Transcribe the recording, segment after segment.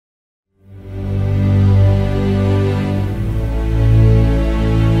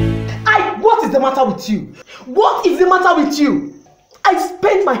with you? What is the matter with you? I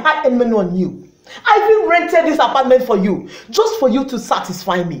spent my hard-earned money on you. I even rented this apartment for you, just for you to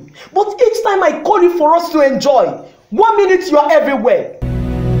satisfy me. But each time I call you for us to enjoy, 1 minute you are everywhere.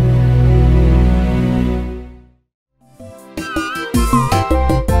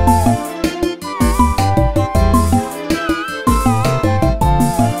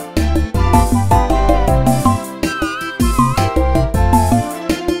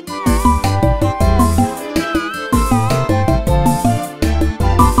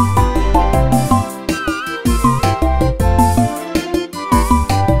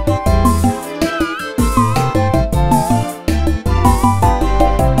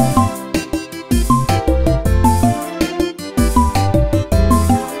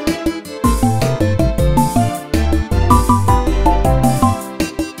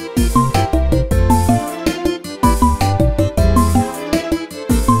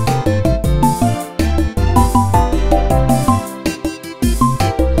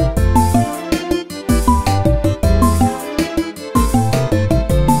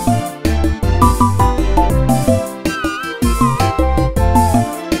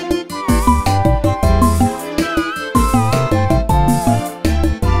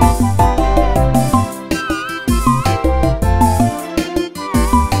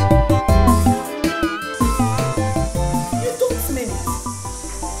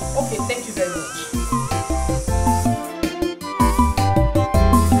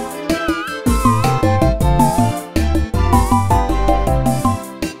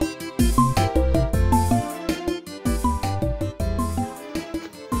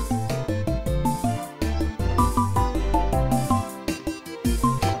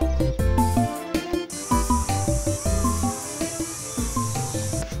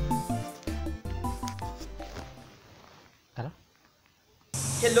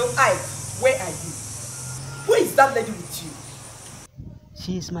 Hello, Ike. Where are you? Who is that lady with you?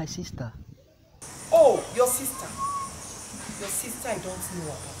 She is my sister. Oh, your sister. Your sister I don't know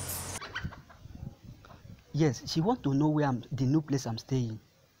about. Yes, she wants to know where the new place I'm staying.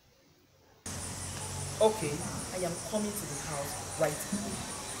 Okay, I am coming to the house right away.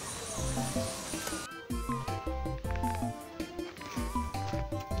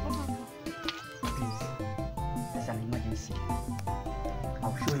 Please, there's an emergency.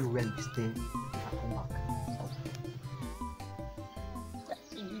 I'll show you where we stay if I come back.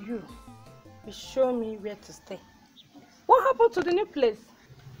 You show me where to stay. What happened to the new place?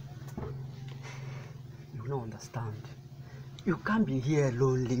 You don't understand. You can't be here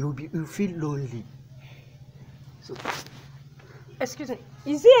lonely. You feel lonely. So, excuse me,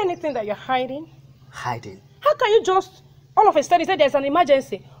 is there anything that you're hiding? Hiding? How can you just all of a sudden say there's an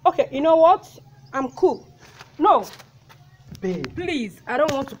emergency? Okay, you know what? I'm cool. No. Babe. Please, I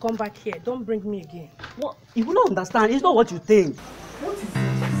don't want to come back here. Don't bring me again. What? You will not understand. It's not what you think. What is it you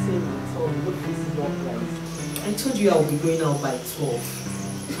say at all? What this is not right? I told you I will be going out by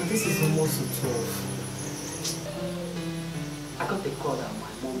 12. And this is almost to 12. I got the call that my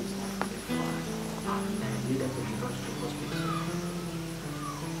mom is not feeling fine and I needed to be rushed to hospital.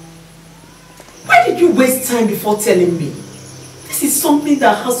 Why did you waste time before telling me? This is something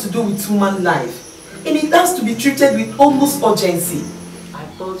that has to do with human life. And it has to be treated with almost urgency. I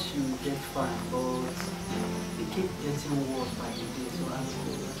thought she would get fine, but it kept getting worse by the day, so I'm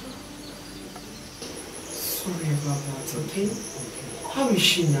sorry about that, okay? How is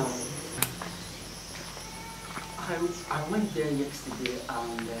she now? I went there yesterday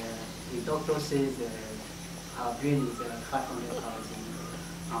and the doctor says her brain is 500,000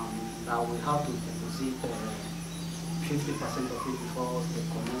 that we have to deposit 50% of it before the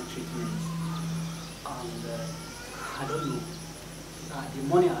commence treatment. And I don't know. The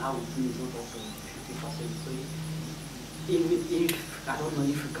money I have with me is not up to 50%. So if I don't know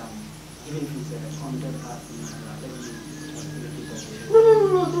if you can, even if it's 100,000, let me.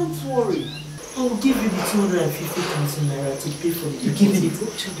 No, don't worry. I will give you the 250,000 naira to pay for the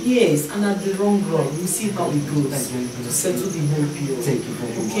deposit. Yes, and at the long run, we'll see how it goes to settle the whole bill. Thank you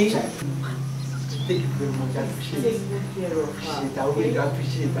very much. Okay? Thank you very much. I appreciate it. Take good care of her. I really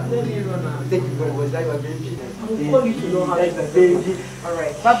appreciate that. Let me run out. Thank you very much. That's my baby. I will call you to know how it's a baby.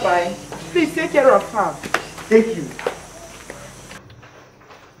 Alright, bye-bye. Please take care of her. Thank you.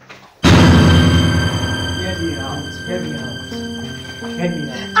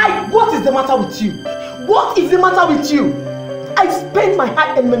 What is the matter with you? What is the matter with you? I spent my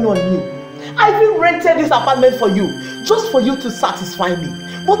hard-earned money on you. I even rented this apartment for you, just for you to satisfy me.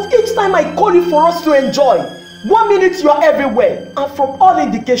 But each time I call you for us to enjoy, 1 minute you are everywhere, and from all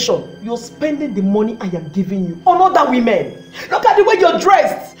indication, you're spending the money I am giving you on other women. Look at the way you're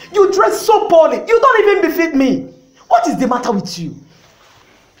dressed. You dress so poorly. You don't even befit me. What is the matter with you?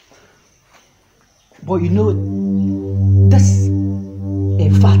 But you know, that's a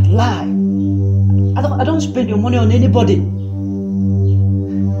fat lie. I don't spend your money on anybody.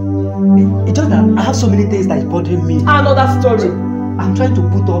 It's just that I have so many things that is bothering me. Another story. So I'm trying to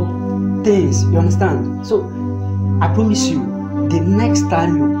put up things, you understand? So I promise you, the next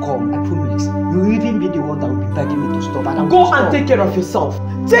time you come, I promise, you will even be the one that will be begging me to stop. And go and take care of yourself.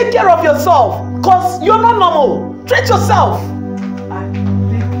 Take care of yourself, cause you're not normal. Treat yourself.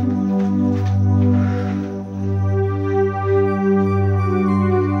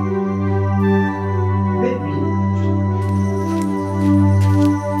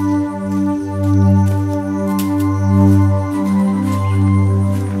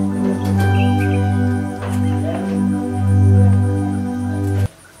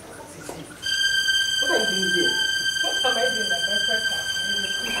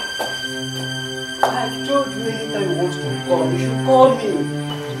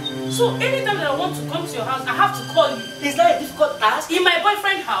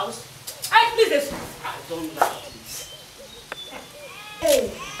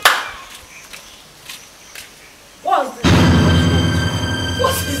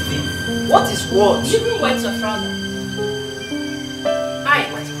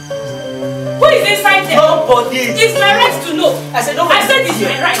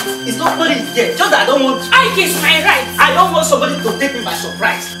 Somebody to take me by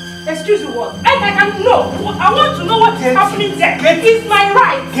surprise. Excuse me, what? I can know. I want to know what is happening there. It's my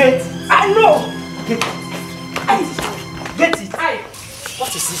right. Get. I know. Get it. Get it.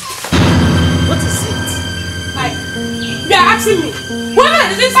 What is it? What is it? You are asking me. Whoever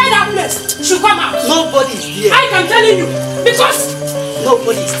is inside that place should come out. Nobody is there. I am telling you. Because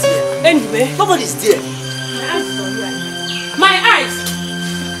nobody is there. Anyway. Nobody is there. My eyes are right. My eyes.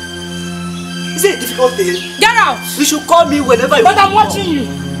 Is it a difficult thing? Get out! You should call me whenever you want. But I'm watching you.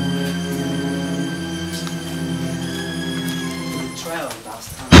 Try to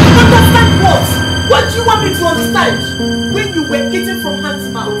understand. Understand what? What do you want me to understand? When you were eating from hand to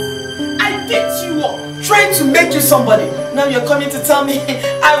mouth, I picked you up, trying to make you somebody. Now you're coming to tell me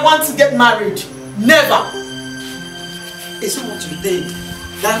I want to get married. Never. It's not what you think.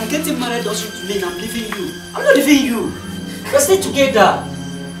 That I'm getting married doesn't mean I'm leaving you. I'm not leaving you. We're staying together.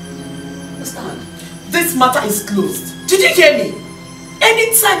 Understand? This matter is closed. Did you hear me?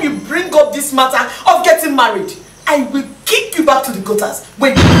 Anytime you bring up this matter of getting married, I will kick you back to the gutters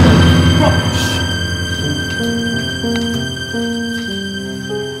when you rubbish.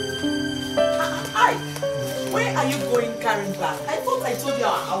 Hi, where are you going carrying back? I thought I told you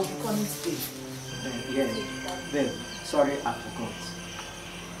I would be coming today. Yeah, babe, sorry I forgot.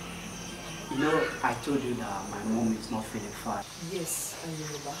 You know, I told you that my mom is not feeling fine. Yes, I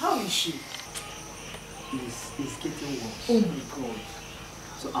remember. How is she? It's getting worse. Oh my God.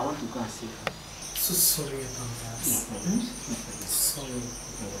 So I want to go and see her. So sorry about that. No. Sorry.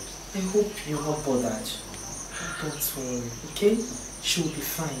 I hope you're not bothered. Don't worry, okay? She will be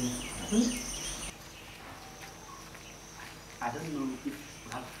fine. I don't know if you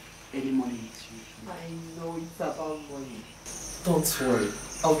have any money with you. I know it's about money. Don't worry.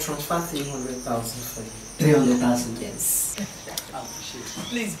 I'll transfer 300,000 for you. 300,000? Yes. I appreciate it.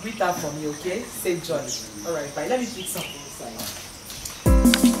 Please greet her for me, okay? Say joy. Alright, bye. Let me pick something inside.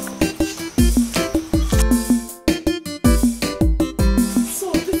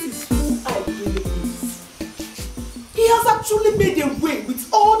 So this is who I really is. He has actually made a way with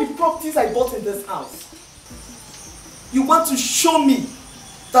all the properties I bought in this house. You want to show me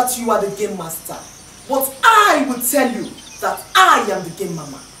that you are the game master. But I will tell you that I am the game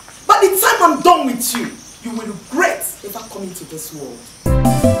mama. By the time I'm done with you, you will regret ever coming to this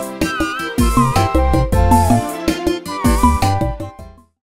world.